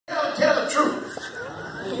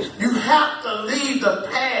have to leave the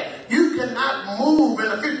past. You cannot move in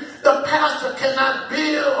the future. The pastor cannot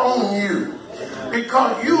build on you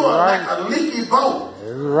because you are like a leaky boat.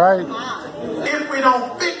 That's right. If we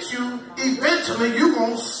don't fix you, eventually you're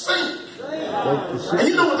going to sink. And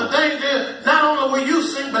you know what the danger is? Not only will you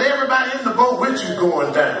sink, but everybody in the boat with you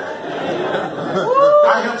going down.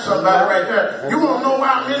 I help somebody right there. You want to know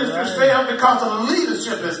why ministries fail? Because the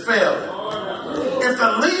leadership is failing. If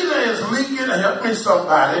the leader is leaking, help me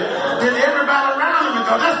somebody, then everybody around him will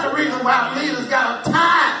go. That's the reason why leaders got a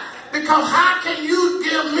tie. Because how can you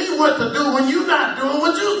give me what to do when you're not doing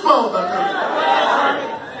what you're supposed to do?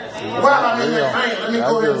 While I'm in that vein, let me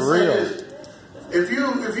go ahead and say this. If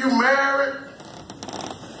you married,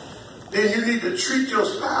 then you need to treat your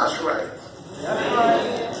spouse right.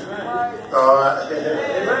 I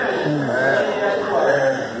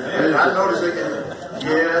noticed again.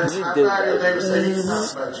 Yeah, I'm glad your neighbor said he's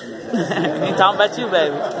talking about you. He's talking about you,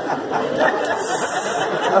 baby.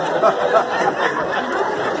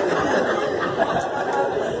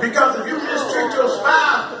 Because if you mistreat your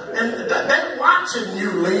spouse, and they're watching you,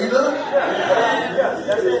 leader.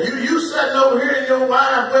 You sitting over here and your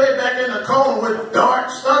wife way back in the corner with dark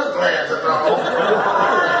sunglasses on.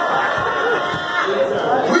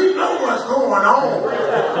 We know what's going on.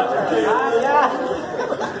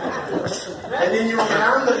 And then you say,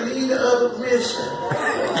 I'm the leader of the mission.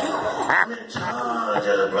 I'm in charge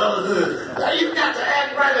of the brotherhood. Now you got to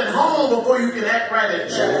act right at home before you can act right at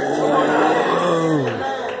church.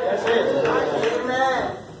 That's it.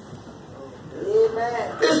 Amen.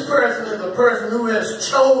 Amen. This person is a person who has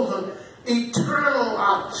chosen eternal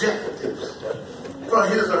objectives for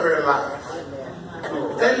his or her life.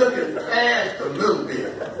 They're looking past a little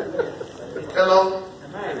bit. Hello?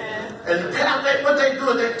 And the pastor, what they do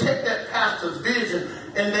is they take that pastor's vision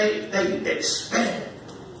and they expand.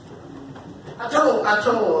 I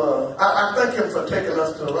thank him for taking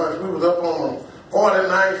us to lunch. We was up on the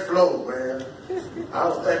 49th floor, man. I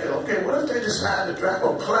was thinking, okay, what if they decide to drop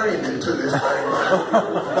a plane into this thing?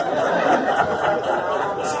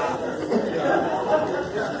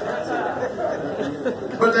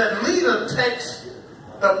 But that leader takes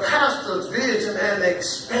the pastor's vision and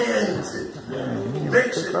expands it.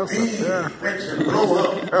 Makes it big, makes it blow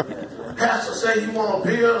up. Pastor say I want to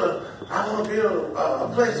build a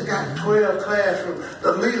place that got 12 classrooms.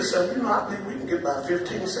 The leader said, I believe we can get about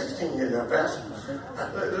 15, 16 in there, Pastor.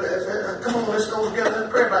 Come on, let's go together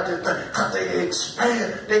and pray about this thing. Because they expand,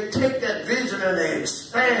 they take that vision and they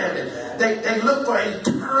expand it. They look for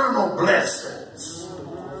eternal blessings.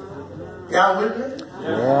 Y'all with me?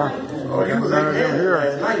 Yeah. Oh, you was like, man,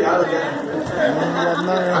 last night y'all got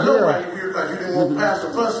I know why you're here, because you didn't want Pastor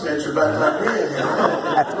fussing at you about not being here.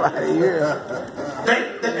 That's right, yeah.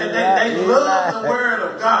 They love the Word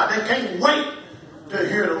of God. They can't wait to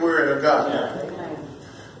hear the Word of God.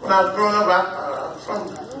 When I was growing up, I'm from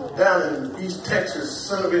down in East Texas,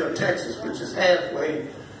 Centerville, Texas, which is halfway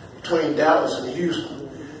between Dallas and Houston.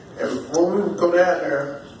 And when we would go down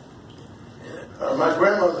there, my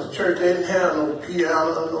grandmother's church, they didn't have no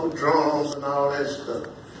piano, no drums and all that stuff.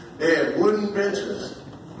 They had wooden benches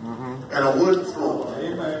and a wooden floor.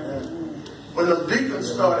 When the deacons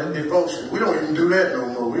started devotion, we don't even do that no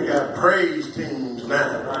more. We got praise teams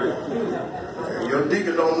now. Your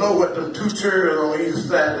deacon don't know what them two chairs on either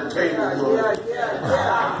side of the table were.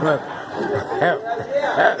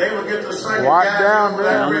 They would get to sing down, my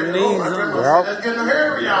grandma said, let's get in a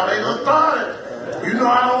hurry, y'all. They done started. You know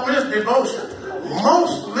I don't miss devotion.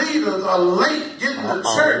 Most leaders are late getting to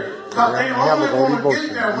church because they only want to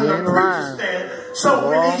get there when the preacher stands. So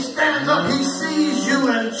when he stands up, he sees you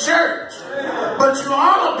in church. But you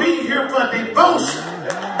ought to be here for devotion.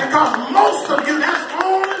 Because most of you, that's the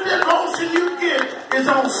only devotion you get is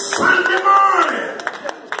on Sunday morning.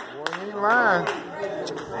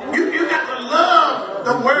 You got to love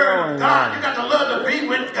the Word of God. You got to love to be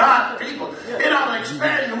with God's people. It ought to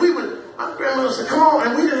expand you. My grandmother said, come on,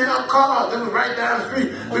 and we didn't have cars. They was right down the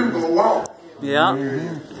street. We were going to walk. Yeah.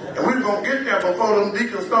 And we were going to get there before them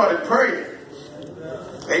deacons started praying.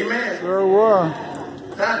 Amen. Sure was.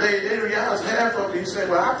 Nowadays, they realize half of it. He said,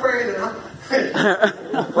 well, I prayed and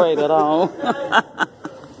I prayed at all.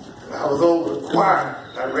 I was over the choir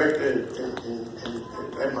director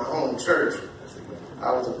at my home church.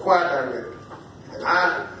 I was a choir director. And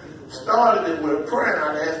I started it with a prayer.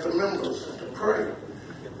 I'd ask the members to pray.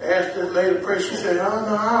 Asked this lady to pray. She said, oh,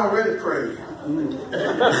 no, I already prayed.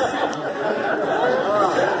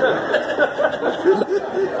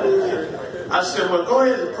 I said, well, go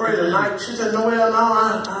ahead and pray tonight. She said, no,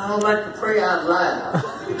 I don't like to pray out loud.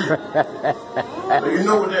 But you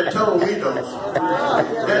know what that told me, though?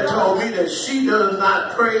 That told me that she does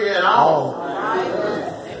not pray at all.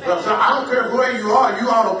 So I don't care where you are, you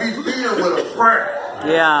ought to be filled with a prayer.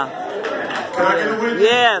 Yeah. Can I get a witness?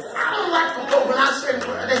 Yes. I don't like to go when I say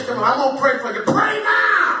prayer. They say, well, I'm going to pray for you. Pray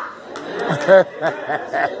now!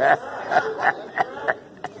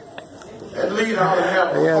 That leader ought to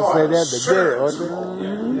have a heart say to that to serve. get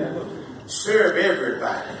it. Serve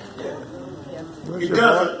everybody. He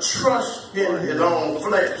doesn't trust in his own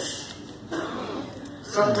flesh.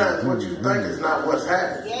 Sometimes what you think is not what's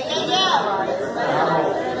happening.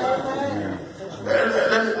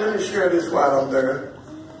 Let me share this while I'm there.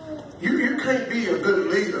 You can't be a good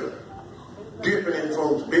leader dipping in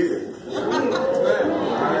folks' business.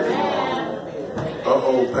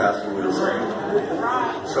 Uh-oh, Pastor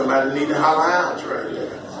Wilson. Somebody need to holler out right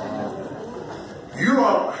there. You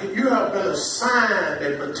have been assigned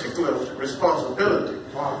a particular responsibility.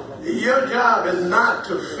 Your job is not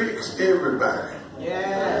to fix everybody. I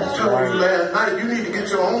told you last night, you need to get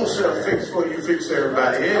your own self fixed before you fix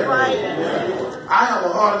everybody else. I have a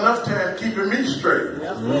hard enough time keeping me straight.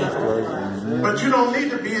 But you don't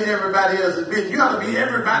need to be in everybody else's business. You ought to be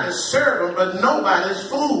everybody's servant, but nobody's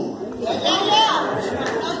fool.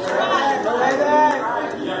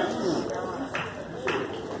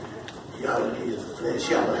 You ought to be his flesh.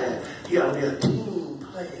 You ought to be a team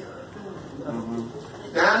player.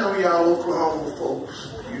 Now, I know y'all Oklahoma folks.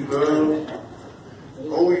 You love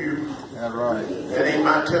OU. That's right. That ain't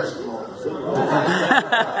my testimony.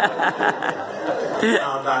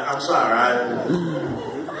 No, Doc, I'm sorry.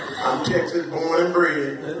 I'm Texas born and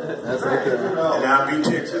bred. That's okay. And I'll be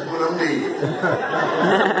Texas when I'm dead.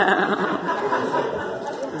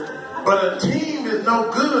 But a team is no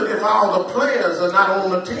good if all the players are not on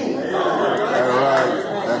the team. That's right.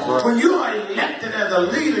 That's right. When you are elected as a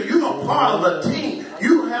leader, you are part of a team.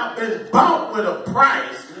 You have been bought with a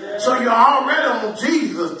price. So you're already on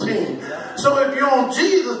Jesus' team. So if you're on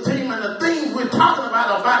Jesus' team and the things we're talking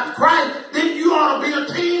about Christ, then you ought to be a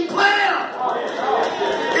team player.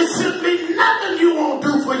 It should be nothing you won't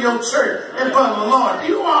do for your church and for the Lord.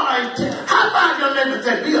 You are a team. How about your neighbor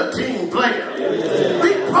say, be a team player?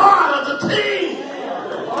 Be part of the team.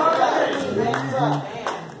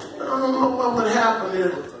 I don't know what would happen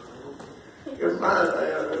if my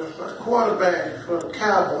quarterback for the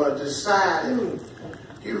Cowboys decided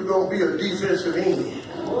he was going to be a defensive end.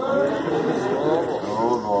 Oh,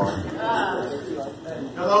 Lord.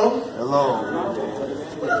 Hello? Hello.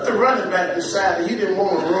 What if the running back decided he didn't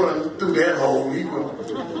want to run through that hole? He wanted to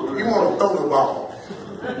throw the ball.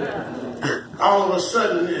 All of a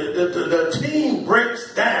sudden, the team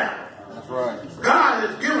breaks down. That's right. God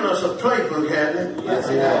has given us a playbook, hasn't he? Yes,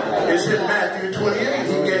 he has. It's in Matthew 28.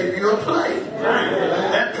 He gave you a play.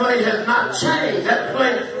 That play has not changed. That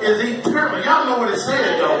play is eternal. Y'all know what it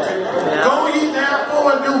said, don't you? Go ye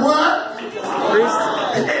therefore and do what?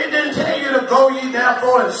 It didn't tell you to go ye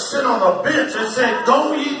therefore and sit on the bench. It said,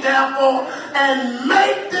 go ye therefore and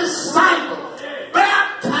make disciples,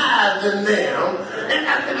 baptizing them. And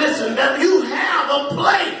listen, you have a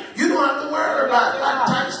play. You don't have to worry about it. Like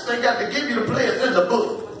Titus, they got to give you the play. It's in the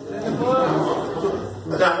book.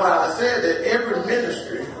 But that's why I said that every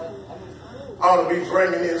ministry ought to be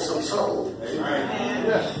bringing in some souls.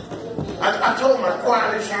 I told my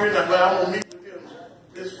choir this year, but I won't meet with them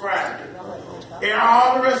this Friday. And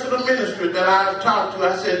all the rest of the ministry that I've talked to,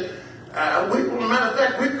 I said, matter of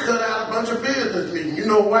fact, we cut out a bunch of business meetings. You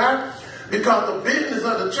know why? Because the business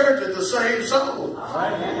of the church is to save souls. And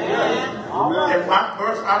I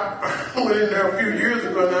went in there a few years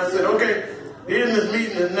ago and I said, okay, business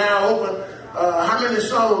meeting is now open. How many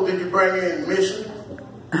souls did you bring in mission?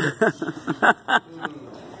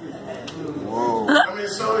 Whoa. How many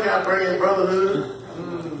souls y'all bring in brotherhood?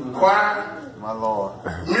 Choir? My Lord.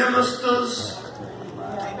 Ministers?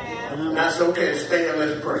 That's okay. Stay and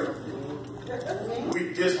let's pray.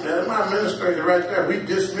 We dismissed my administrator right there. We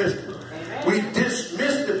dismissed it. We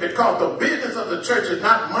dismissed it because the business of the church is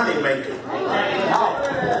not money making.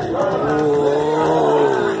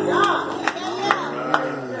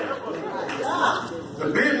 The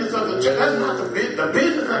business of the church, that's not the business. The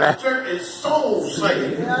business of the church is soul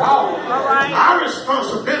saving. Our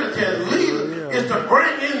responsibility as leaders is to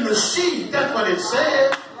bring in the sheep. That's what it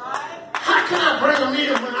says. How can I bring them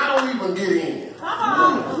in when I don't even get in?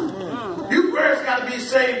 You first got to be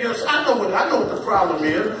saved yourself. I know what the problem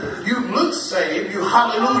is. You look saved. You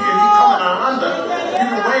hallelujah. You coming under. You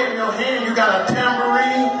can wave your hand. You got a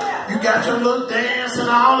tambourine. You got your little dance and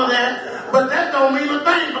all of that. But that don't mean a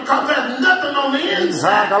thing because there's nothing on the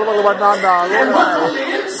inside. And what's on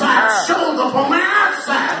the inside shows up on the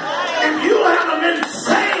outside. If you haven't been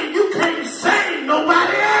saved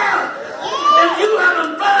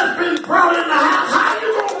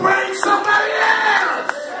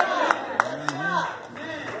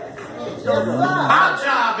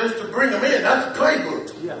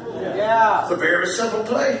simple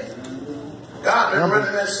play. God been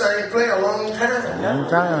running that same play a long time. Long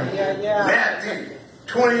time. Matthew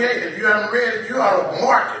 28. If you haven't read it, you ought to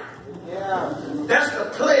mark it. That's the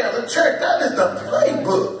play of the church. That is the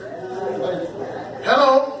playbook.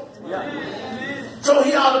 Hello? So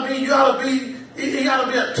he ought to be, you ought to be, he ought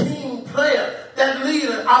to be a team player. That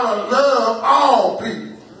leader ought to love all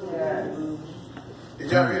people.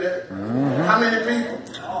 Did y'all hear that? How many people?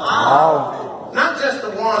 All. Not just the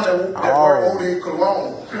one that wear OD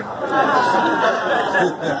cologne.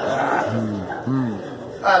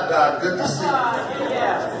 Good to see you.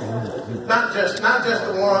 Not just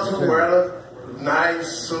the ones who wear the nice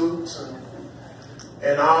suits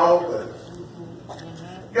and all, but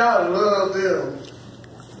y'all love them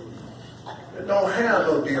that don't have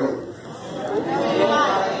no deodorant.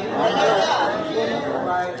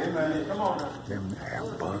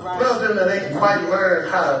 Love them that ain't quite learned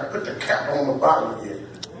how to put the cap on the bottle yet.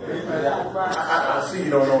 I see you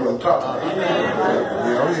don't know what I'm talking about.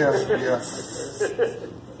 Yeah.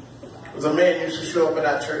 There's a man used to show up at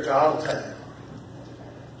our church all the time.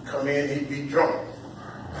 Come in, he'd be drunk.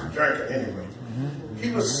 Drinking anyway.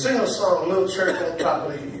 He would sing a song, a little church on top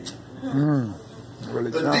of the hill.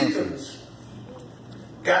 The deacons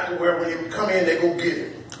got to where when he would come in, they go get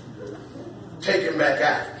him. Take him back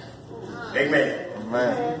out. Amen.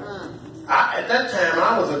 At that time,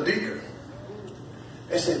 I was a deacon.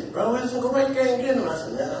 They said, bro, let's go back there and get him. I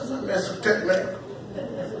said, man, I'm not messing with that man.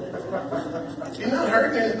 You're not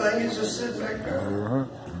hurting anything, he's just sitting back there.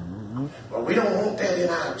 But we don't want that in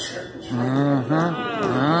our church. Come on,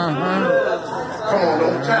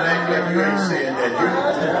 don't try to act like you ain't saying that.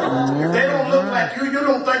 If they don't look like you, you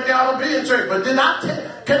don't think they ought to be in church. But can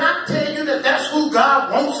I tell you that that's who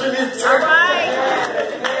God wants in his church?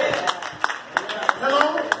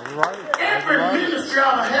 Hello? Every ministry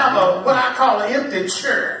ought to have what I call an empty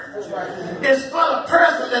chair. It's for the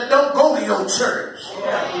person that don't go to your church.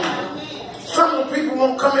 Some of the people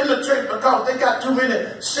won't come in the church because they got too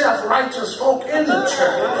many self-righteous folk in the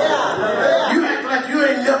church. You act like you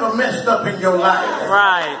ain't never messed up in your life.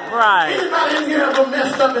 Right. Anybody in here ever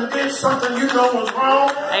messed up and did something you know was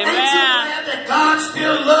wrong? Amen. Ain't you glad that God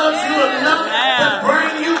still loves you enough to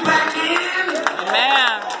bring you back in?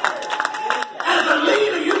 Amen. As a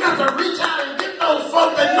leader, you got to reach out and get those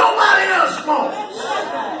folk that nobody else wants.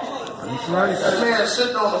 That's right. That man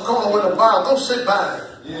sitting on the corner with a bottle, go sit by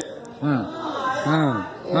him. I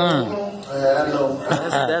know.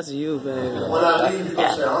 That's you, baby. When I leave, you can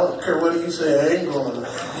say, I don't care what you say, I ain't going to.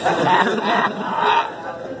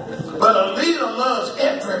 But a leader loves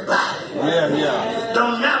everybody. Yeah.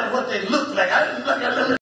 Don't matter what they look like. I didn't look at them.